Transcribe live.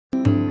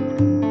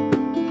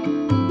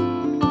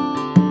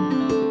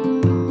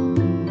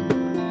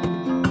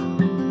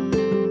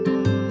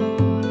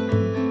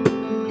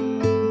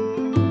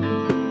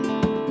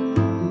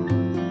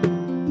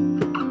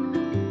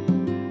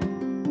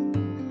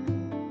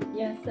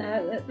Yes,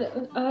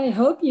 I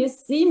hope you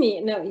see me.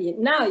 No,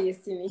 now you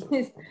see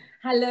me.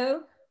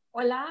 Hello,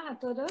 hola a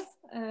todos.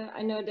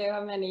 I know there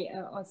are many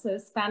also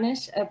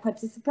Spanish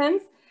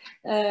participants.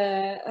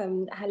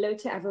 Hello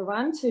to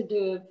everyone, to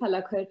the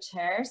fellow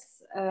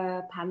co-chairs,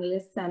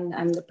 panelists,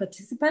 and the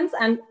participants,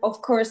 and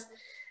of course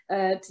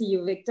to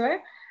you,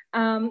 Victor.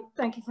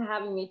 Thank you for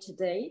having me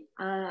today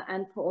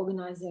and for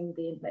organizing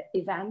the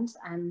event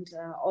and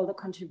all the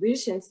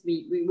contributions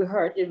we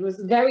heard. It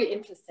was very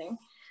interesting.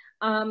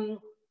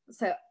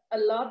 So a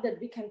lot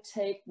that we can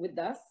take with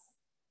us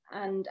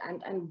and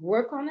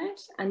work on it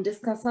and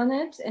discuss on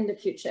it in the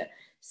future.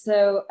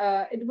 So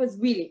it was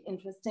really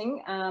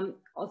interesting.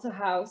 Also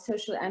how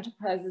social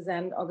enterprises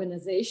and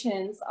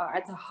organizations are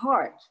at the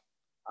heart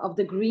of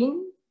the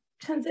green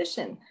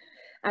transition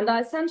and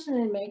are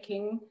essentially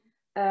making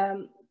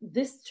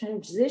this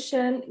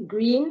transition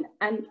green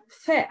and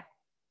fair.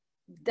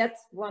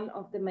 That's one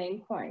of the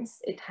main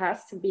points. It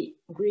has to be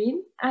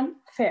green and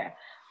fair.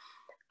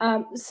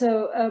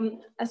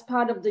 As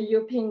part of the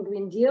European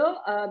Green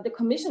Deal, the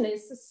Commission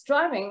is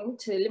striving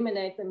to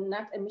eliminate the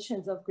net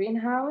emissions of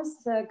greenhouse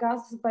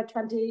gases by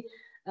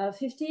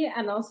 2050,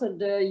 and also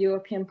the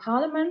European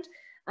Parliament,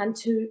 and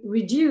to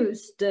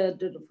reduce the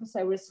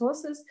fossil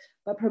resources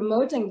by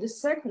promoting the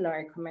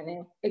circular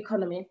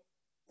economy.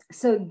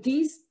 So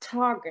these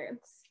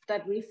targets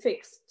that we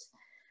fixed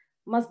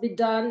must be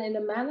done in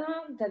a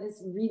manner that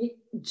is really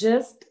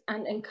just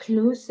and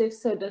inclusive,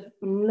 so that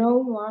no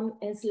one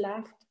is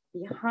left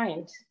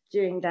behind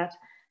during that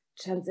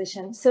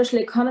transition. Social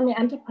economy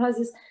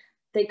enterprises,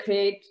 they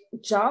create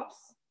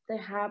jobs. They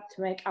have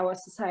to make our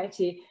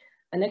society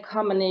an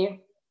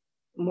economy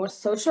more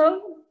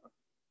social,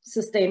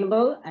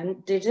 sustainable,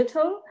 and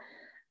digital.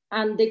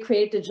 And they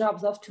create the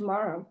jobs of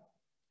tomorrow.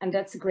 And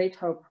that's a great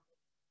hope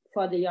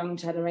for the young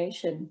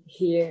generation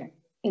here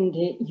in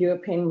the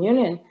European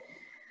Union.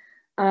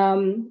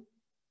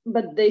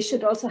 But they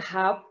should also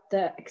help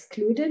the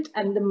excluded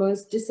and the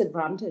most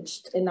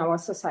disadvantaged in our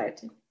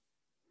society.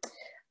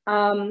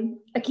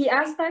 A key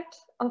aspect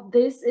of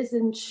this is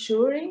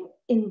ensuring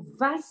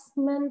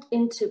investment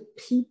into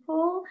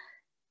people,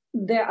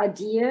 their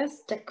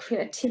ideas, their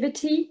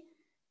creativity,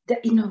 their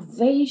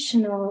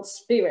innovational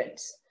spirit,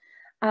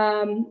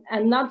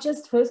 and not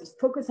just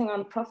focusing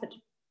on profit.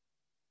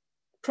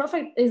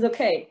 Profit is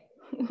okay,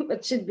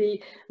 but should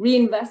be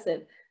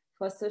reinvested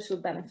for social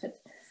benefit.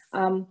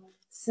 Thank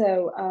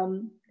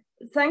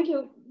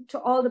you to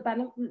all the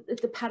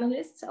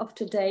panelists of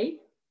today.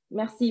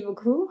 Merci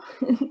beaucoup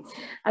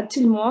à tout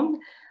le monde.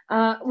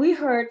 We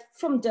heard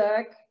from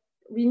Dirk,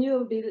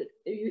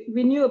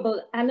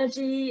 renewable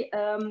energy.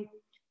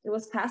 It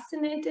was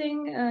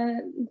fascinating,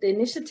 the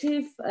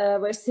initiative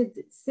where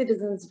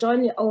citizens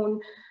jointly own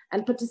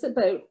and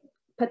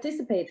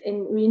participate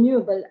in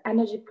renewable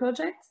energy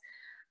projects.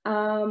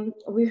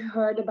 We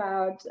heard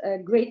about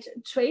great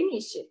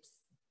traineeships,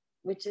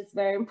 which is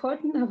very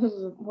important. I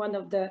was one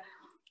of the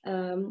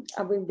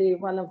I will be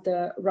one of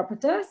the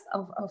rapporteurs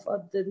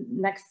of the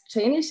next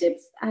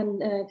traineeships,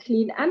 and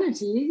clean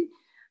energy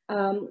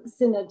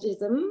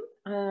synergism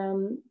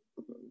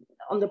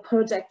on the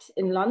project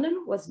in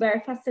London was very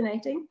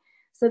fascinating.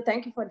 So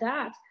thank you for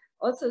that.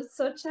 Also,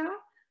 Socha,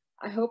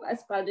 I hope I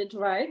spelled it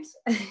right.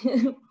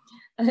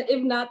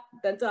 If not,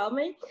 then tell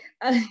me.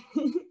 I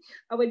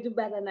will do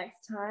better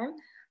next time.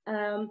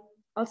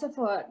 Also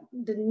for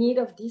the need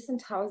of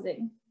decent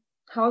housing.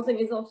 Housing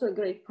is also a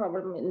great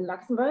problem in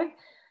Luxembourg.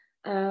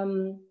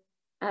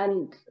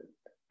 And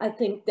I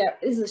think there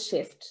is a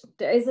shift.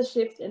 There is a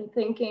shift in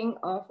thinking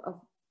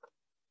of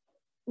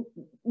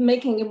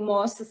making it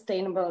more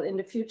sustainable in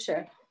the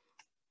future.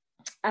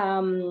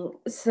 That's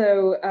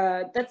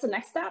the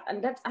next step.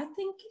 And that, I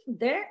think,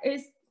 there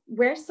is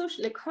where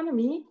social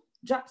economy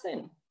drops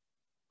in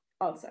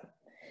also.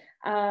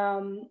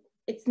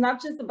 It's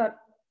not just about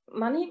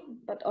money,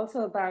 but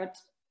also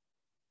about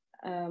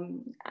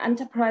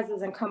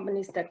enterprises and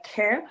companies that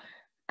care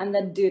and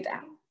that do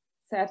that.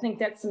 So I think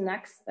that's the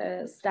next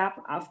step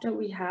after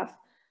we have,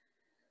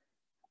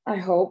 I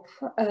hope,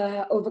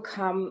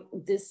 overcome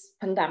this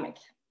pandemic.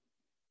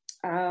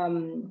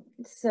 And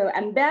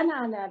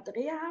Berna and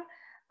Andrea,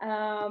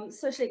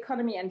 social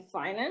economy and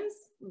finance,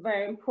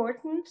 very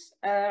important.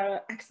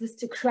 Access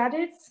to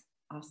credits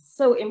are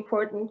so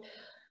important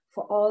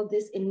for all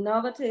these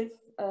innovative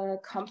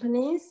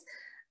companies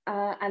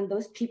and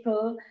those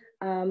people,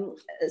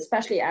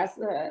 especially as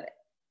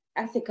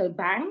ethical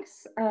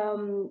banks.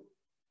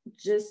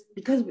 Just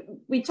because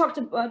we talked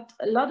a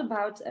lot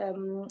about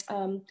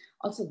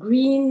also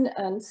green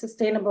and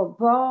sustainable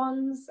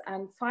bonds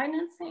and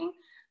financing.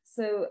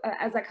 So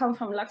as I come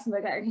from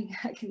Luxembourg, I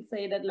can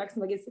say that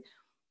Luxembourg is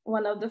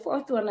one of the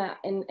forefront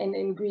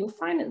in green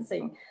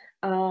financing.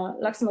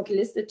 Luxembourg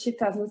listed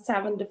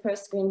 2007 the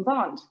first green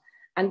bond,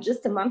 and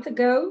just a month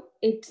ago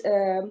it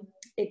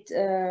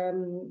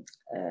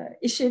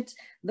issued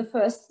the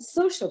first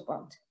social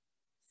bond,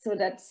 so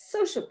that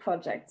social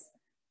projects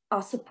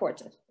are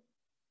supported.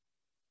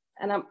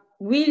 And I'm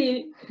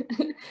really,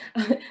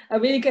 I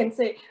really can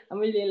say I'm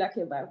really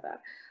lucky about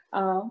that,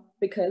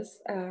 because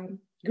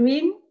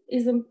green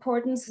is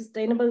important,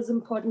 sustainable is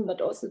important,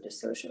 but also the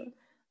social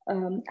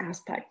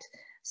aspect.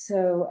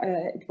 So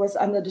it was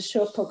under the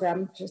SURE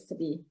program, just to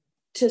be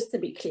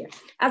clear.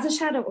 As a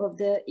shadow of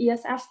the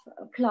ESF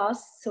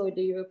Plus, so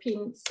the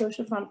European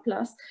Social Fund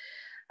Plus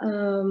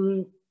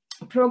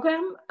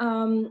program,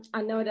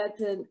 I know that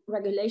the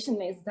regulation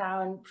lays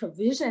down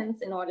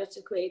provisions in order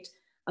to create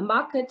a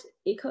market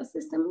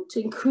ecosystem to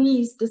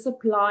increase the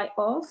supply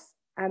of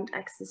and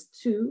access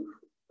to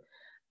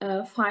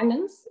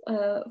finance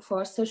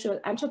for social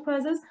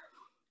enterprises,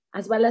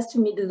 as well as to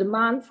meet the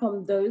demand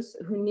from those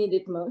who need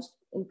it most,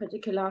 in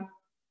particular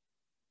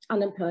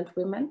unemployed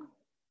women,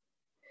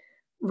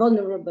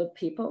 vulnerable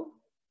people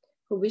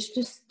who wish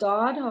to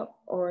start up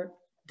or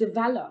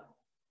develop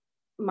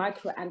a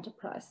micro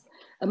enterprise.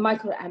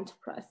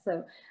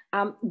 So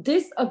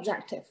this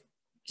objective,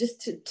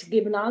 just to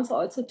give an answer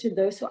also to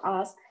those who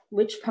ask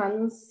which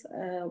funds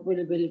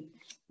will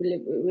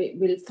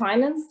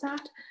finance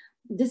that.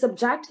 This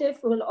objective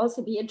will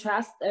also be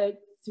addressed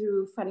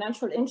through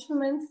financial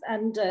instruments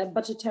and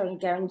budgetary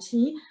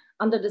guarantee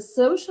under the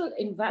social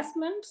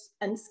investment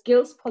and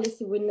skills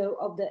policy window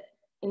of the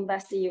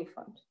InvestEU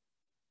fund.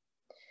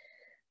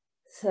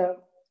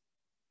 So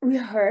we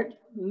heard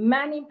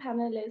many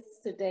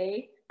panelists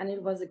today, and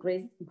it was a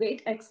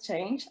great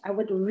exchange. I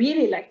would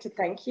really like to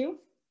thank you.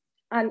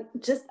 And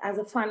just as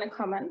a final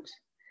comment,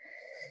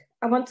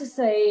 I want to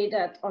say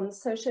that on the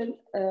social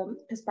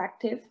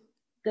perspective,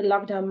 the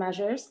lockdown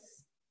measures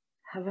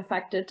have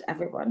affected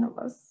every one of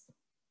us,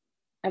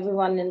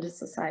 everyone in the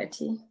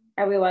society,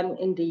 everyone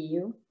in the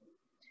EU.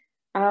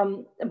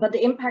 But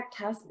the impact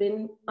has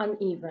been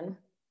uneven,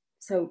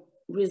 so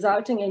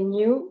resulting in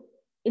new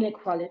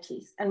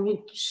inequalities, and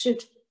we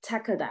should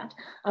tackle that.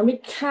 And we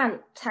can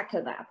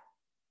tackle that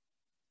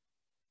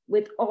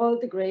with all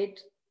the great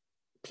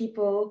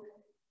people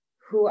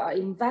who are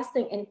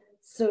investing in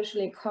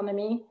social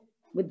economy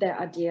with their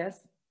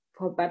ideas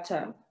for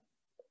better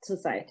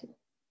society.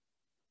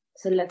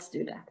 So let's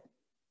do that.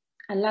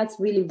 And let's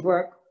really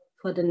work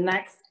for the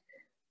next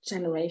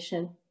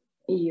generation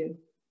EU.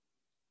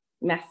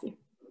 Merci.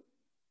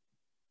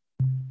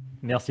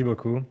 Merci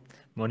beaucoup.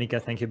 Monica,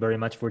 thank you very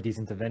much for this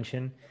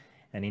intervention.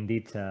 And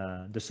indeed,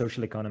 the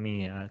social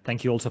economy,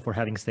 thank you also for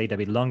having stayed a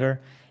bit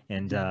longer.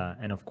 And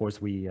of course,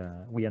 we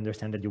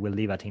understand that you will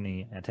leave at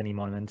any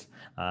moment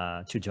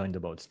to join the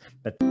boats.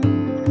 But